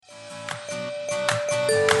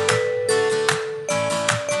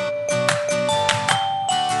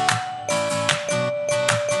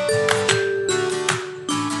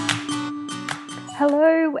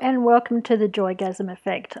welcome to the JOYgasm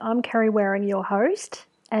Effect. I'm Kerrie Wearing, your host,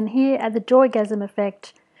 and here at the JOYgasm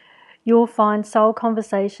Effect, you'll find soul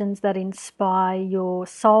conversations that inspire your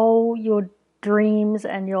soul, your dreams,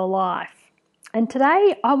 and your life. And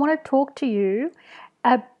today I want to talk to you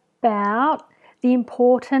about the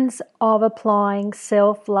importance of applying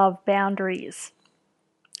self-love boundaries.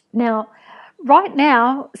 Now, right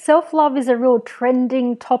now, self-love is a real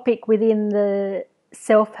trending topic within the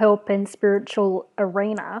self-help and spiritual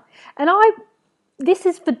arena, and this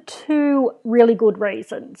is for two really good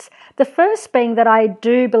reasons. The first being that I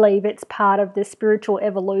do believe it's part of the spiritual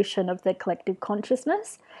evolution of the collective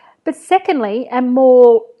consciousness, but secondly, and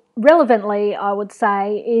more relevantly, I would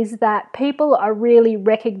say, is that people are really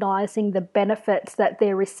recognizing the benefits that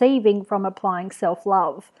they're receiving from applying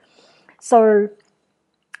self-love. So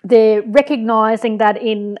they're recognizing that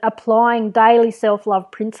in applying daily self-love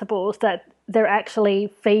principles that they're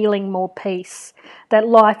actually feeling more peace, that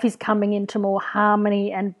life is coming into more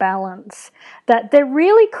harmony and balance, that they're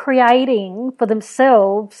really creating for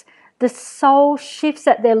themselves the soul shifts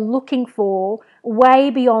that they're looking for way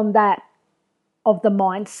beyond that of the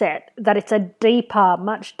mindset, that it's a deeper,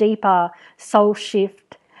 much deeper soul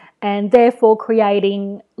shift and therefore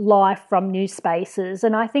creating life from new spaces.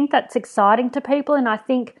 And I think that's exciting to people, and I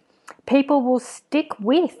think people will stick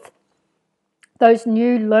with those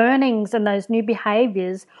new learnings and those new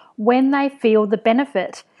behaviors when they feel the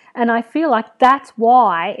benefit. And I feel like that's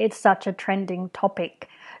why it's such a trending topic.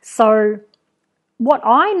 So what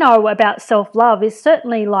I know about self-love is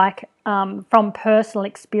certainly from personal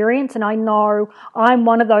experience, and I know I'm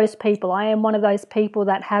one of those people. I am one of those people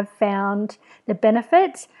that have found the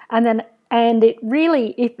benefits, and it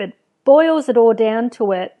really, if it boils it all down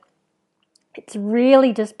to it, it's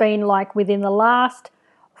really just been like within the last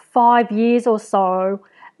 5 years or so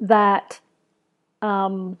that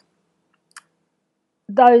the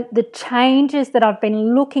changes that I've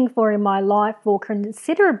been looking for in my life for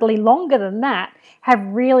considerably longer than that have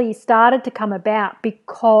really started to come about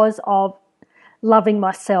because of loving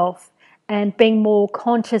myself and being more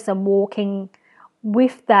conscious and walking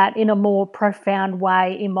with that in a more profound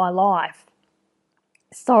way in my life.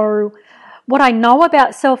 So what I know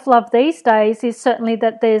about self-love these days is certainly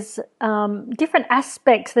that there's different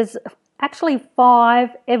aspects. There's actually 5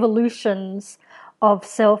 evolutions of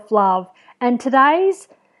self-love. And today's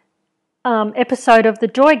episode of the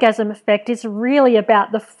JOYgasm Effect is really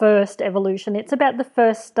about the first evolution. It's about the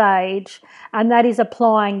first stage, and that is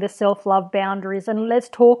applying the self-love boundaries. And let's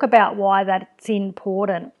talk about why that's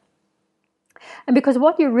important. And because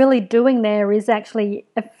what you're really doing there is actually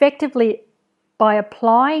effectively, by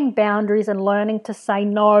applying boundaries and learning to say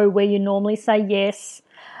no where you normally say yes,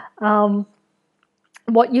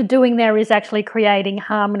 what you're doing there is actually creating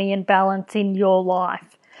harmony and balance in your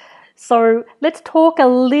life. So let's talk a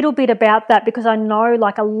little bit about that, because I know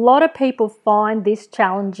a lot of people find this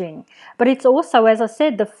challenging. But it's also, as I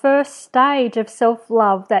said, the first stage of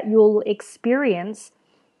self-love that you'll experience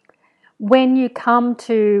when you come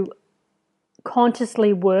to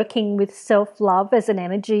consciously working with self-love as an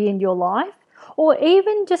energy in your life. Or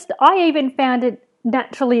I even found it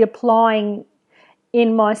naturally applying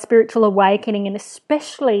in my spiritual awakening, and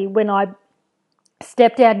especially when I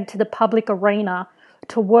stepped out into the public arena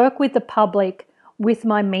to work with the public with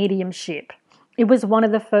my mediumship. It was one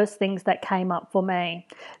of the first things that came up for me.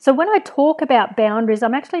 So when I talk about boundaries,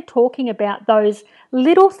 I'm actually talking about those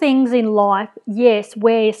little things in life, yes,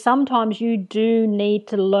 where sometimes you do need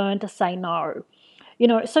to learn to say no.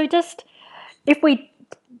 So just if we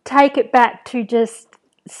take it back to just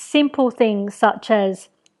simple things such as,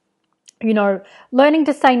 learning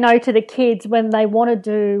to say no to the kids when they want to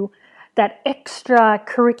do that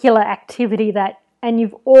extracurricular activity and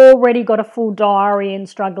you've already got a full diary and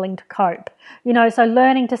struggling to cope. So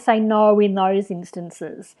learning to say no in those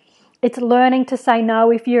instances. It's learning to say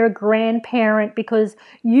no if you're a grandparent because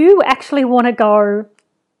you actually want to go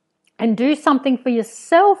and do something for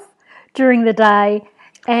yourself during the day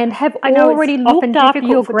and have already looked after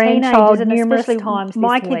your grandchild numerous times.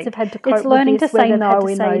 My kids have had to cope with this. It's learning to say no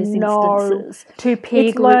in those instances. To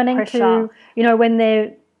peer group pressure. When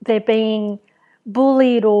they're being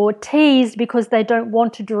bullied or teased because they don't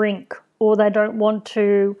want to drink or they don't want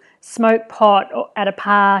to smoke pot at a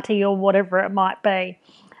party or whatever it might be.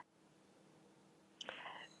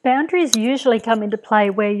 Boundaries usually come into play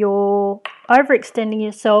where you're overextending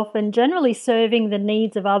yourself and generally serving the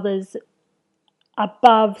needs of others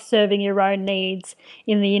above serving your own needs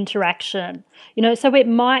in the interaction. So it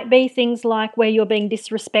might be things like where you're being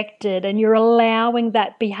disrespected and you're allowing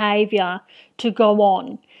that behaviour to go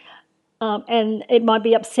on, and it might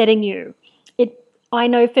be upsetting you. I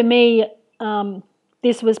know for me,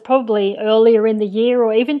 this was probably earlier in the year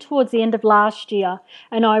or even towards the end of last year,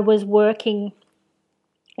 and I was working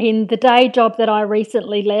in the day job that I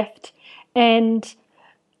recently left, and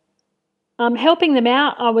helping them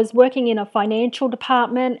out. I was working in a financial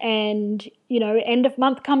department, and end of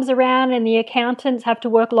month comes around and the accountants have to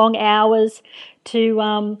work long hours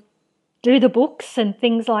to do the books and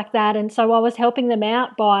things like that. And so I was helping them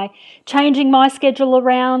out by changing my schedule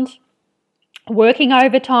around, working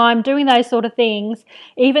overtime, doing those sort of things,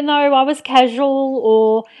 even though I was casual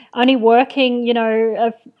or only working,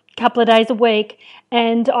 a couple of days a week.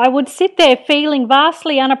 And I would sit there feeling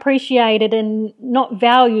vastly unappreciated and not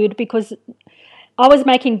valued because I was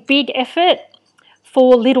making big effort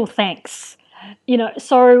for little thanks.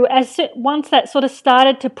 So once that sort of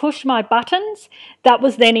started to push my buttons, that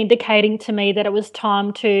was then indicating to me that it was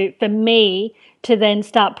time for me to then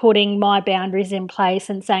start putting my boundaries in place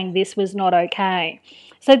and saying this was not okay.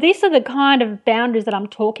 So these are the kind of boundaries that I'm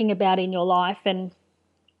talking about in your life, and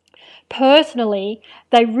personally,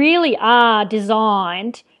 they really are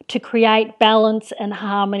designed to create balance and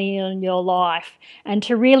harmony in your life and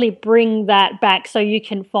to really bring that back so you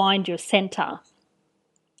can find your center.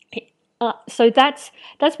 So that's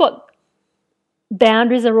what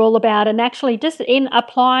boundaries are all about, and actually just in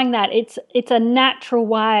applying that, it's a natural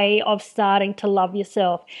way of starting to love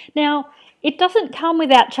yourself. Now, it doesn't come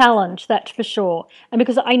without challenge, that's for sure, and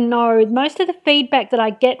because I know most of the feedback that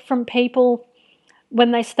I get from people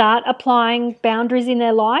when they start applying boundaries in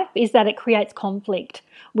their life is that it creates conflict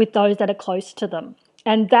with those that are close to them,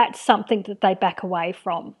 and that's something that they back away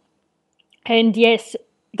from. And yes,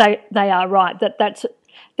 they are right,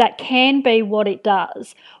 that can be what it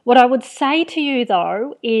does. What I would say to you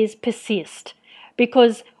though is persist,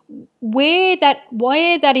 because where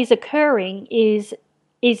that is occurring is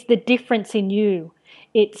the difference in you.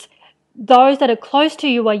 It's those that are close to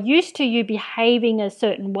you are used to you behaving a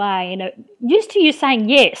certain way and are used to you saying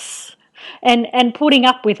yes and putting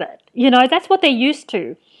up with it. That's what they're used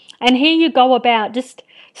to. And here you go about just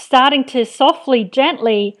starting to softly,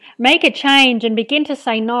 gently make a change and begin to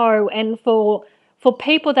say no. And for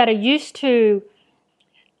people that are used to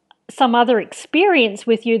some other experience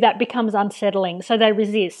with you, that becomes unsettling. So they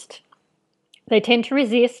resist. They tend to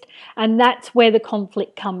resist, and that's where the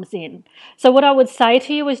conflict comes in. So what I would say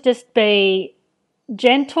to you is just be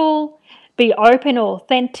gentle, be open,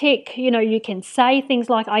 authentic. You can say things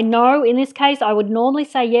like, I know in this case I would normally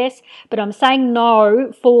say yes, but I'm saying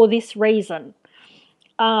no for this reason.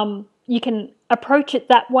 You can approach it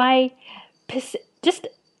that way. It's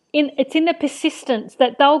in the persistence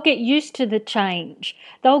that they'll get used to the change.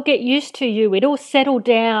 They'll get used to you. It'll settle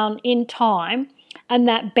down in time, and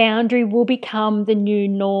that boundary will become the new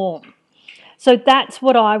norm. So that's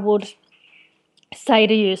what I would say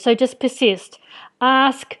to you. So just persist.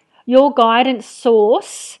 Ask your guidance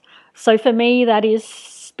source. So for me, that is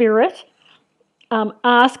spirit.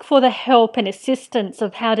 Ask for the help and assistance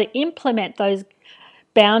of how to implement those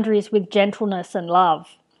boundaries with gentleness and love.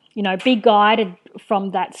 Be guided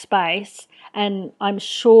from that space, and I'm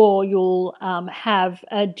sure you'll have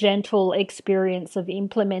a gentle experience of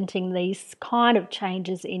implementing these kind of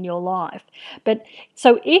changes in your life. But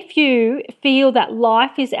so if you feel that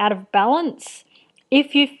life is out of balance,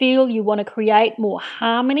 if you feel you want to create more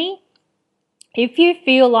harmony, if you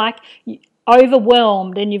feel like you're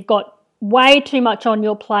overwhelmed and you've got way too much on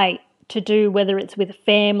your plate to do, whether it's with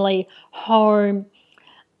family, home,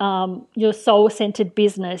 your soul-centered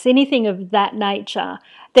business, anything of that nature,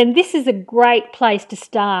 then this is a great place to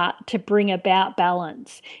start to bring about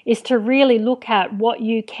balance, is to really look at what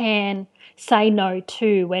you can say no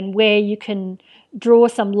to and where you can draw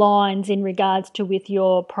some lines in regards to with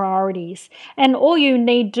your priorities. And all you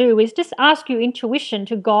need to do is just ask your intuition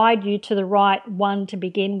to guide you to the right one to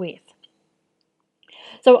begin with.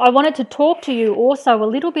 So I wanted to talk to you also a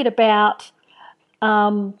little bit about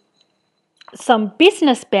some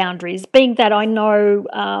business boundaries, being that I know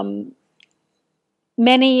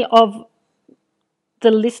many of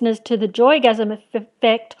the listeners to the JOYgasm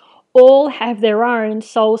Effect all have their own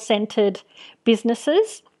soul-centered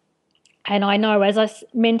businesses. And I know, as I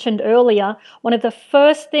mentioned earlier, one of the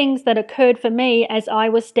first things that occurred for me as I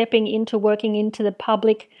was stepping into working into the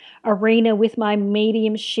public arena with my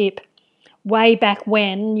mediumship way back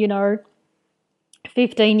when,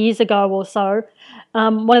 15 years ago or so,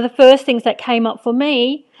 one of the first things that came up for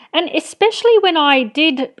me, and especially when I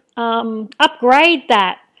did upgrade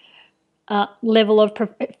that level of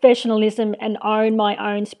professionalism and own my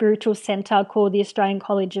own spiritual centre called the Australian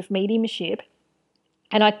College of Mediumship,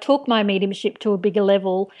 and I took my mediumship to a bigger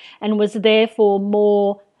level and was therefore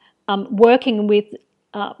more working with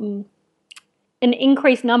an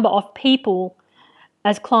increased number of people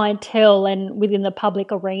as clientele and within the public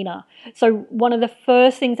arena. So one of the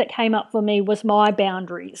first things that came up for me was my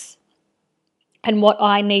boundaries and what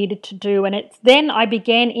I needed to do. And it's then I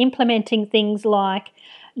began implementing things like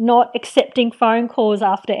not accepting phone calls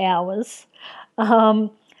after hours,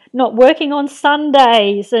 not working on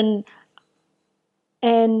Sundays, and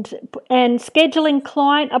scheduling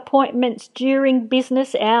client appointments during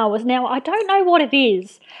business hours. Now, I don't know what it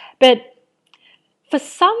is, but for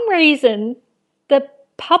some reason, the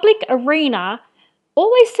public arena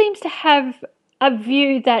always seems to have a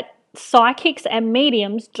view that psychics and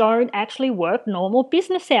mediums don't actually work normal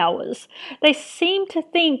business hours. They seem to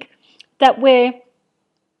think that we're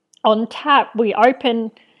on tap, we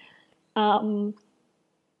open, open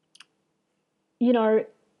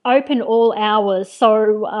all hours.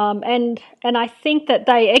 So, and I think that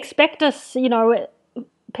they expect us,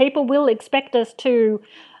 people will expect us to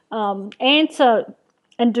answer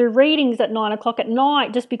and do readings at 9 o'clock at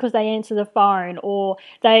night just because they answer the phone, or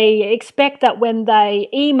they expect that when they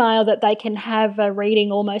email that they can have a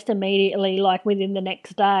reading almost immediately, like within the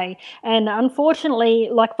next day. And unfortunately,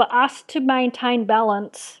 like for us to maintain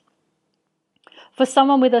balance, for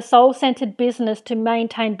someone with a soul-centered business to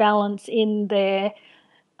maintain balance in their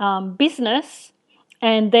business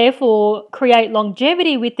and therefore create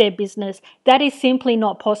longevity with their business, that is simply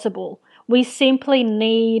not possible. We simply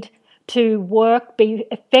need to be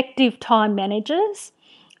effective time managers,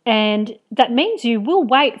 and that means you will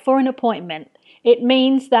wait for an appointment. It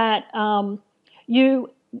means that you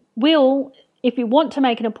will, if you want to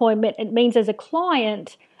make an appointment, it means as a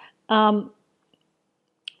client,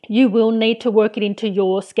 you will need to work it into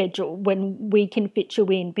your schedule when we can fit you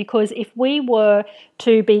in. Because if we were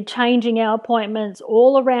to be changing our appointments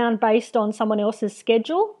all around based on someone else's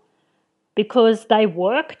schedule, because they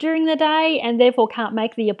work during the day and therefore can't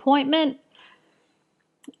make the appointment,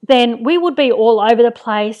 then we would be all over the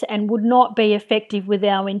place and would not be effective with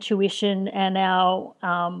our intuition and our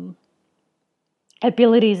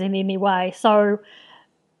abilities in any way. So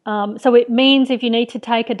it means if you need to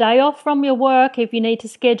take a day off from your work, if you need to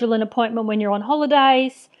schedule an appointment when you're on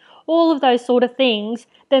holidays, all of those sort of things,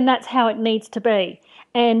 then that's how it needs to be.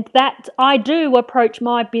 And that I do approach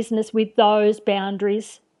my business with those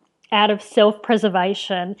boundaries out of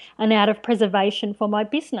self-preservation and out of preservation for my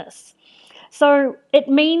business. So it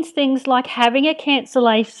means things like having a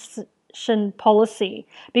cancellation policy,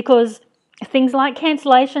 because things like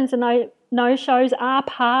cancellations and no-shows are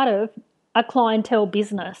part of a clientele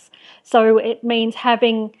business. So it means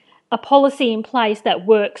having a policy in place that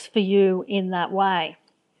works for you in that way.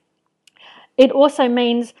 It also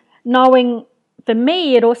means knowing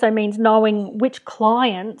which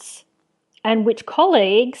clients and which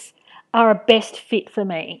colleagues are a best fit for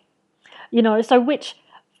me. So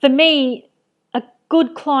for me, a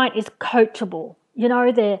good client is coachable.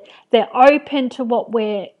 They're open to what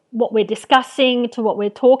we're discussing, to what we're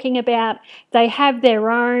talking about. They have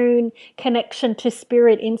their own connection to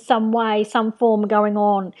spirit in some way, some form going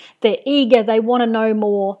on. They're eager, they want to know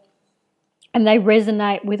more, and they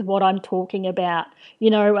resonate with what I'm talking about.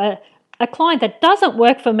 A client that doesn't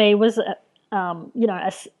work for me was,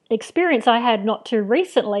 an experience I had not too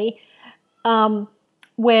recently,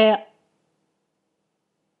 where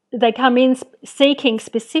they come in seeking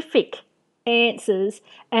specific answers,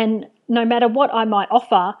 and no matter what I might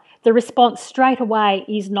offer, the response straight away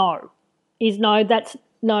is no. That's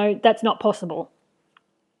not possible.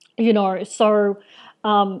 So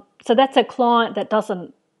that's a client that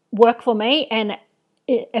doesn't work for me, and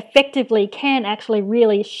it effectively can actually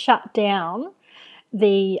really shut down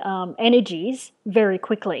the energies very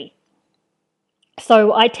quickly.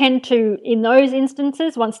 So I tend to, in those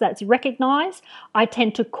instances, once that's recognized, I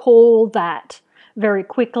tend to call that very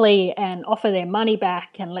quickly and offer their money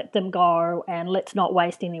back and let them go, and let's not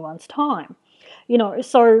waste anyone's time.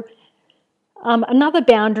 So another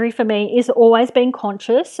boundary for me is always being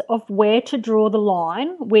conscious of where to draw the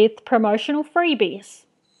line with promotional freebies.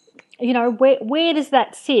 Where does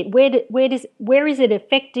that sit? Where is it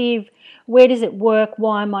effective? Where does it work?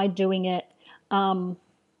 Why am I doing it?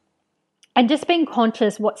 And just being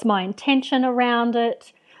conscious, what's my intention around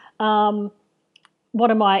it? What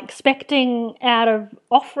am I expecting out of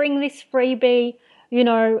offering this freebie?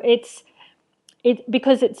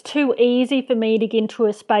 Because it's too easy for me to get into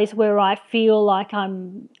a space where I feel like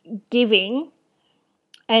I'm giving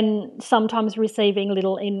and sometimes receiving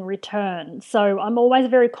little in return. So I'm always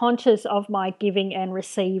very conscious of my giving and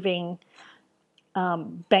receiving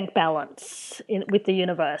bank balance with the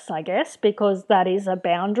universe, I guess, because that is a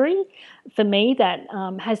boundary for me that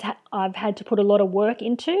I've had to put a lot of work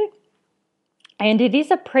into. And it is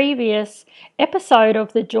a previous episode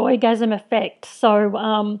of the JOYgasm effect.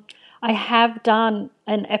 So I have done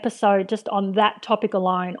an episode just on that topic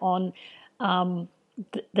alone, on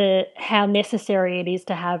the how necessary it is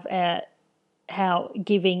to have how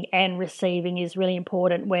giving and receiving is really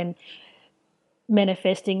important when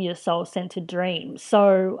manifesting your soul-centered dreams.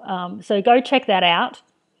 So so go check that out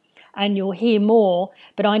and you'll hear more.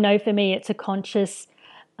 But I know for me it's a conscious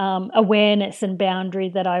awareness and boundary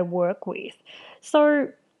that I work with. So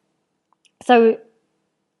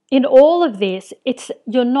in all of this,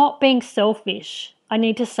 you're not being selfish. I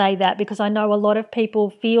need to say that because I know a lot of people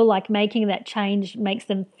feel like making that change makes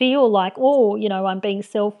them feel like, oh, I'm being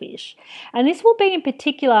selfish. And this will be in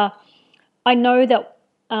particular, I know that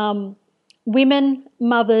women,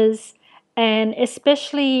 mothers, and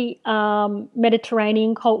especially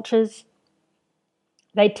Mediterranean cultures,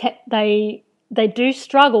 they do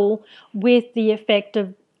struggle with the effect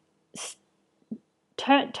of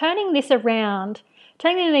turning this around,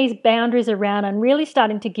 turning these boundaries around and really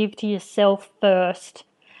starting to give to yourself first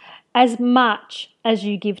as much as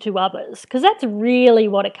you give to others. Because that's really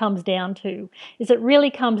what it comes down to, is it really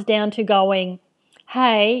comes down to going,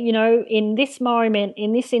 hey, in this moment,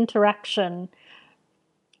 in this interaction,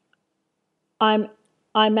 I'm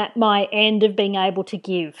at my end of being able to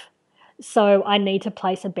give. So I need to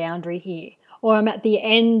place a boundary here. Or I'm at the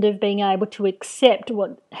end of being able to accept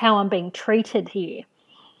how I'm being treated here.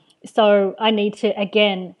 So I need to,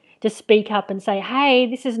 again, just speak up and say, hey,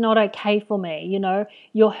 this is not okay for me.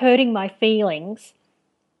 You're hurting my feelings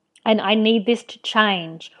and I need this to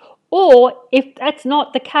change. Or if that's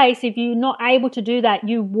not the case, if you're not able to do that,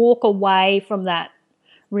 you walk away from that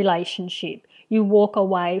relationship. You walk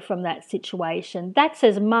away from that situation. That's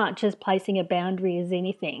as much as placing a boundary as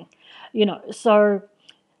anything.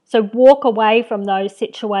 So walk away from those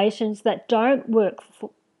situations that don't work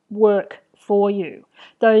for you.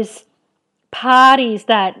 Those parties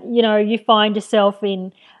that, you find yourself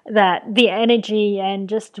in, that the energy and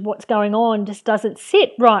just what's going on just doesn't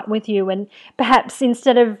sit right with you. And perhaps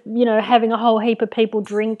instead of, having a whole heap of people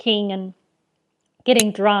drinking and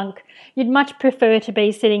getting drunk, you'd much prefer to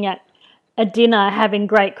be sitting at a dinner having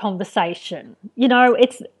great conversation.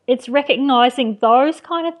 It's recognizing those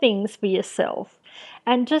kind of things for yourself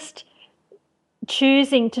and just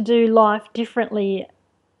choosing to do life differently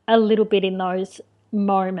a little bit in those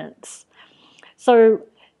moments. So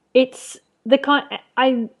it's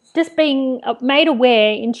I just being made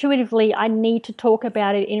aware intuitively, I need to talk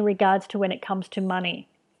about it in regards to when it comes to money.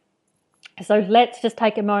 So let's just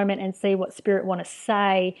take a moment and see what Spirit want to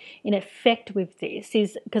say in effect with this,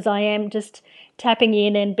 is because I am just tapping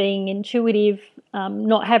in and being intuitive,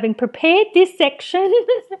 not having prepared this section.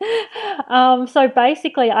 So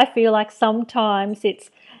basically I feel like sometimes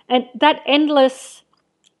and that endless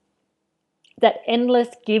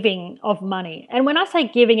giving of money. And when I say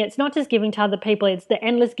giving, it's not just giving to other people, it's the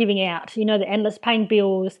endless giving out, the endless paying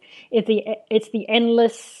bills, it's the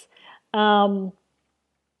endless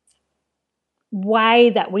way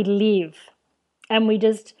that we live, and we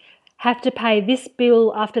just have to pay this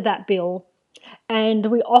bill after that bill, and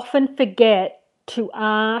we often forget to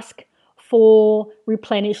ask for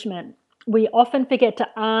replenishment. We often forget to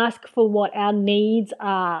ask for what our needs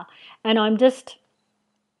are, and I'm just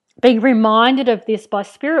being reminded of this by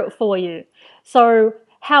Spirit for you. So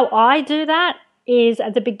how I do that is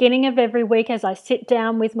at the beginning of every week, as I sit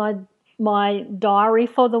down with my diary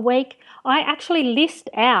for the week, I actually list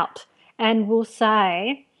out and will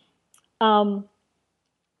say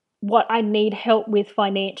what I need help with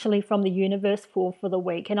financially from the universe for the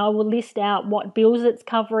week. And I will list out what bills it's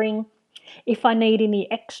covering, if I need any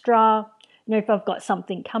extra, if I've got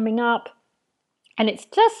something coming up. And it's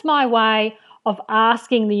just my way of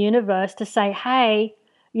asking the universe to say, hey,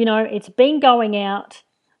 it's been going out.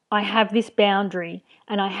 I have this boundary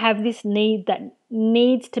and I have this need that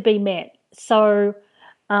needs to be met. So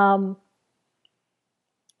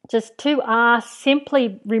just to ask,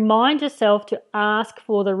 simply remind yourself to ask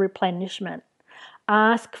for the replenishment.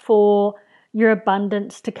 Ask for your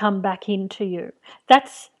abundance to come back into you.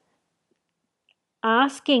 That's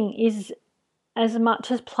asking is as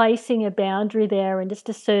much as placing a boundary there and just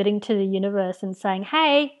asserting to the universe and saying,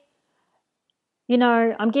 hey,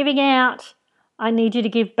 I'm giving out. I need you to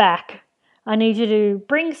give back. I need you to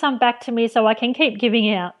bring some back to me so I can keep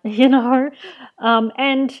giving out,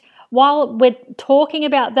 And while we're talking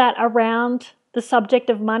about that around the subject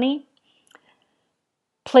of money,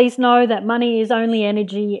 please know that money is only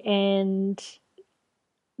energy, and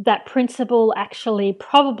that principle actually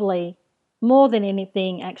probably more than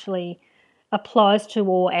anything actually applies to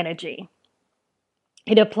all energy.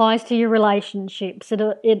 It applies to your relationships.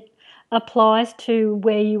 It applies to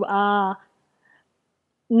where you are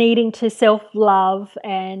needing to self-love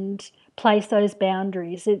and place those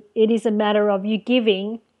boundaries. It is a matter of you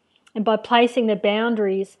giving, and by placing the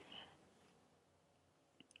boundaries,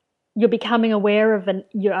 you're becoming aware of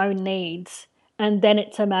your own needs. And then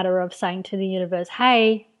it's a matter of saying to the universe,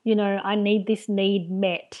 hey, I need this need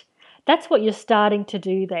met. That's what you're starting to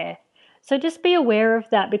do there. So just be aware of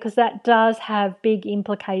that, because that does have big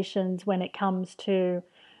implications when it comes to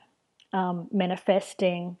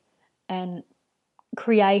manifesting and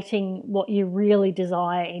creating what you really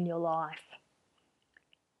desire in your life.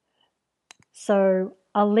 So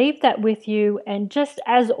I'll leave that with you. And just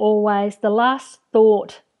as always, the last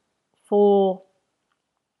thought for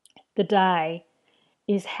the day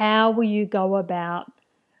is, how will you go about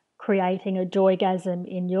creating a joygasm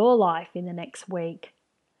in your life in the next week?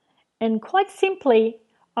 And quite simply,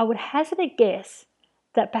 I would hazard a guess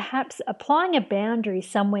that perhaps applying a boundary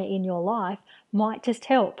somewhere in your life might just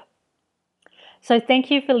help. So thank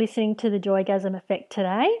you for listening to the Joygasm Effect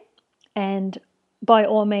today. And by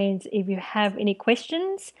all means, if you have any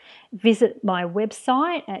questions, visit my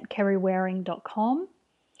website at kerriewearing.com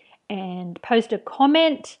and post a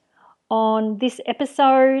comment on this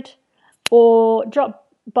episode, or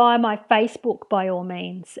drop by my Facebook by all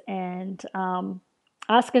means, and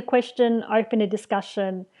ask a question, open a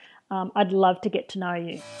discussion. I'd love to get to know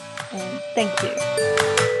you. And thank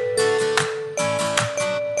you.